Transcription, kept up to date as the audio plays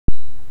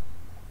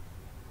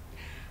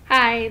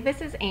Hi,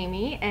 this is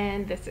Amy,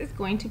 and this is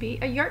going to be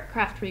a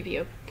Yurtcraft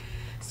review.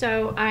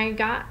 So I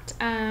got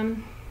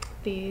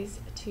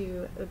these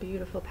two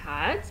beautiful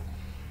pads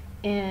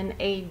in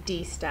a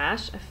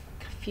D-stash a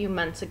few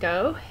months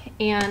ago,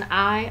 and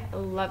I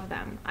love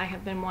them. I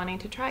have been wanting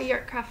to try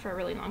Yurtcraft for a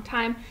really long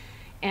time,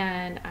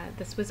 and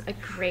this was a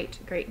great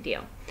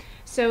deal.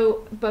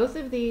 So both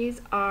of these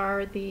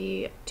are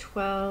the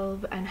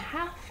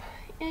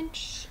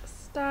 12.5-inch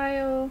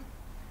style.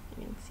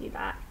 You can see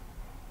that.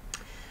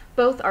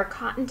 Both are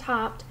cotton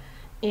topped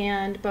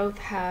and both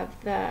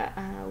have the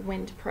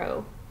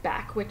windpro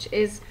back, which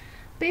is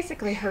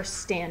basically her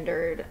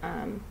standard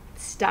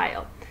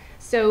style.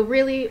 So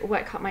really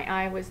what caught my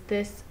eye was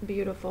this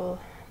beautiful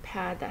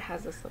pad that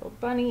has this little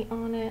bunny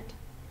on it.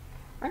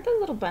 Aren't the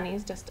little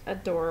bunnies just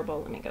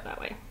adorable? Let me go that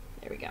way.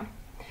 There we go.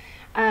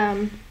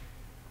 And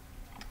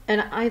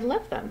I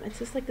love them. It's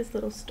just like this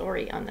little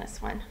story on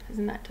this one.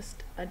 Isn't that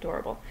just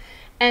adorable?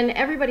 And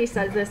everybody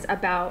says this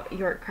about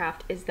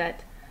Yurtcraft, is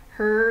that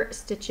her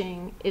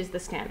stitching is the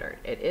standard.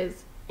 It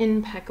is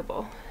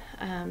impeccable.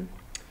 And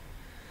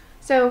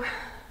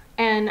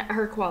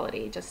her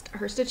quality, just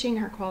her stitching,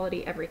 her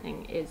quality,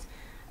 everything is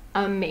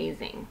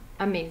amazing.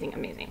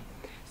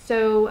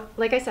 So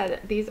like I said,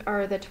 these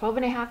are the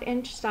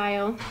 12.5-inch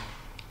style,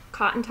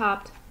 cotton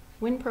topped,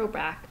 windpro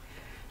back.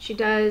 She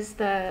does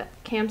the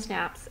cam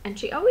snaps, and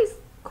she always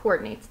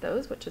coordinates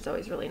those, which is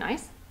always really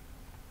nice.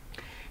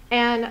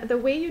 And the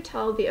way you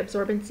tell the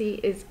absorbency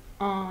is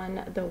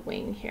on the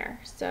wing here.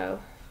 So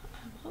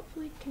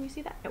hopefully, can you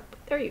see that? Nope,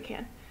 there you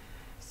can.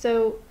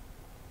 So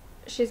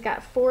she's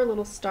got 4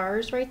 little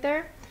stars right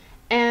there,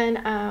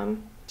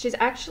 and she's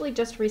actually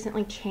just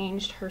recently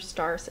changed her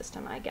star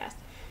system, I guess.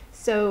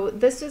 So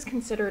this is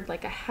considered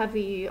like a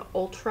heavy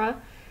ultra,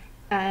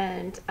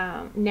 and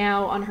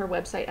now on her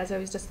website, as I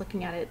was just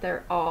looking at it,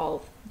 they're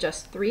all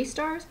just 3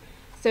 stars.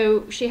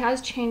 So she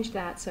has changed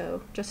that,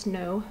 so just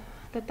know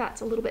that that's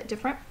a little bit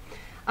different.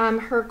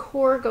 Her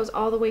core goes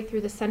all the way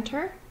through the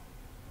center,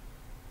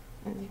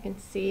 as you can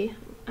see,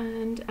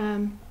 and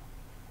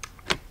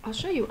I'll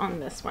show you on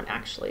this one,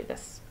 actually,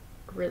 this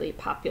really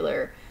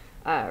popular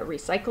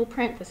recycle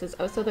print. This is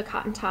also the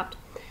cotton topped.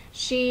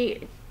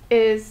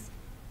 This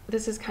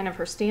is kind of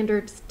her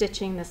standard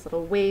stitching, this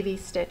little wavy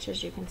stitch,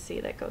 as you can see,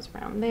 that goes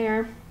around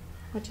there,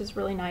 which is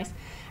really nice.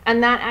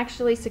 And that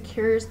actually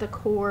secures the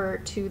core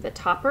to the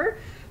topper,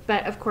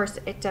 but of course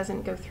it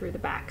doesn't go through the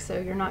back, so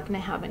you're not going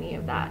to have any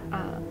of that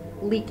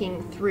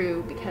leaking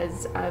through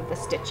because of the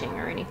stitching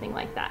or anything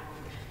like that.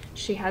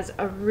 She has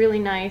a really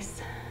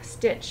nice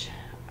stitch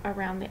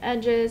around the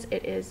edges.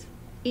 It is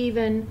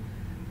even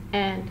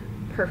and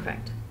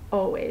perfect,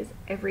 always,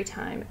 every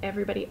time.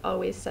 Everybody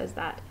always says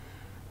that.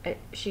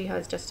 She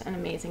has just an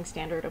amazing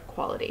standard of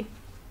quality.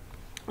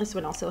 This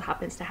one also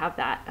happens to have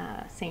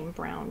that same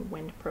brown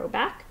windpro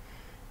back.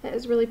 That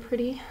is really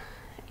pretty,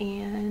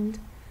 and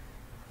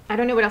I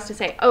don't know what else to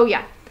say. Oh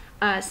yeah,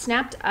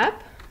 snapped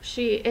up,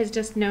 she is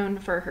just known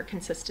for her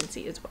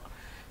consistency as well.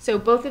 So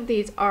both of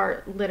these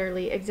are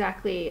literally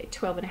exactly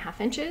 12.5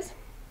 inches,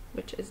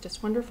 which is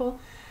just wonderful.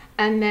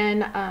 And then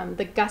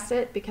the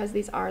gusset, because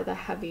these are the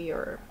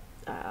heavier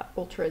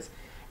ultras,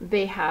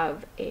 they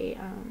have a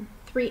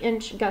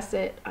 3-inch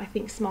gusset. I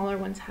think smaller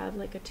ones have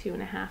like a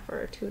 2.5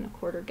 or a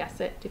 2.25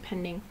 gusset,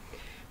 depending.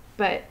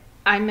 But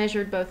I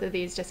measured both of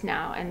these just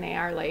now, and they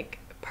are like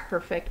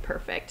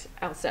perfect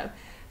also.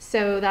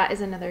 So that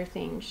is another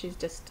thing. She's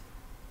just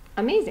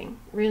amazing,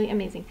 really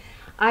amazing.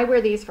 I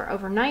wear these for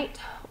overnight,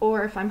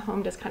 or if I'm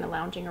home just kind of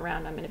lounging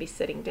around, I'm going to be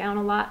sitting down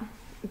a lot.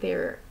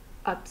 They're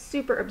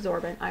super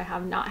absorbent. I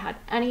have not had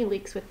any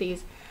leaks with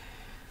these.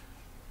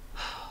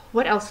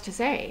 What else to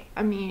say?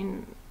 I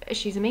mean,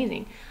 she's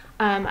amazing.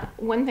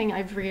 One thing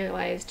I've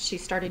realized she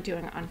started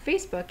doing on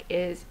Facebook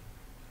is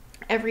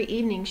every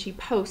evening she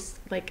posts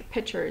like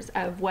pictures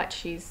of what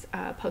she's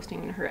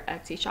posting in her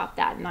Etsy shop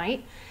that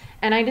night.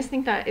 And I just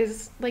think that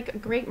is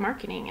like great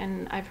marketing,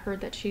 and I've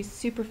heard that she's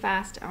super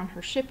fast on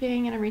her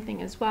shipping and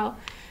everything as well.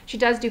 She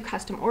does do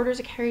custom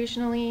orders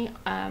occasionally,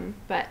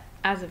 but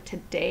as of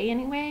today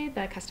anyway,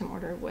 the custom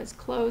order was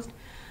closed.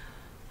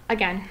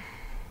 Again,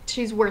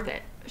 she's worth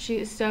it. She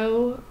is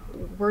so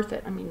worth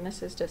it. I mean,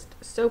 this is just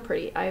so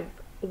pretty. I've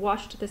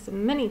washed this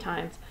many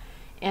times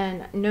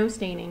and no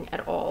staining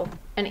at all.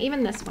 And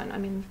even this one, I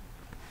mean,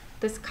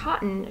 this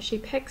cotton, she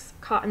picks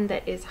cotton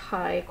that is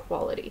high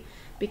quality,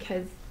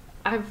 because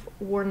I've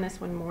worn this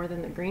one more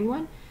than the green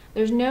one.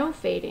 There's no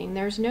fading,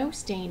 there's no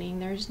staining,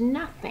 there's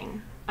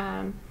nothing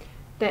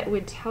that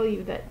would tell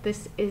you that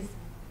this is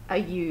a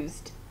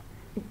used.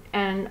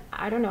 And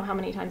I don't know how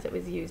many times it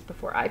was used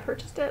before I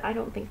purchased it. I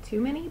don't think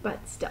too many,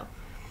 but still.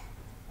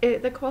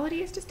 The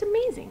quality is just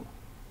amazing.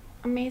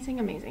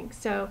 Amazing.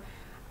 So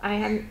I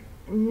have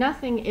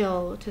nothing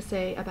ill to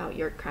say about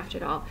Yurtcraft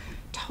at all.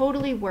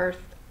 Totally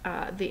worth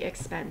the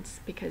expense,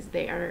 because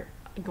they are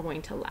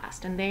going to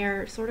last, and they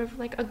are sort of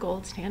like a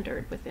gold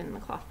standard within the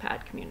cloth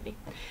pad community.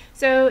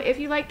 So if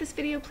you like this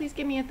video, please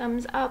give me a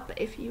thumbs up.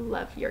 If you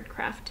love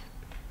Yurtcraft,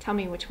 tell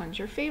me which one's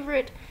your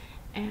favorite,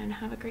 and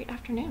have a great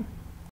afternoon.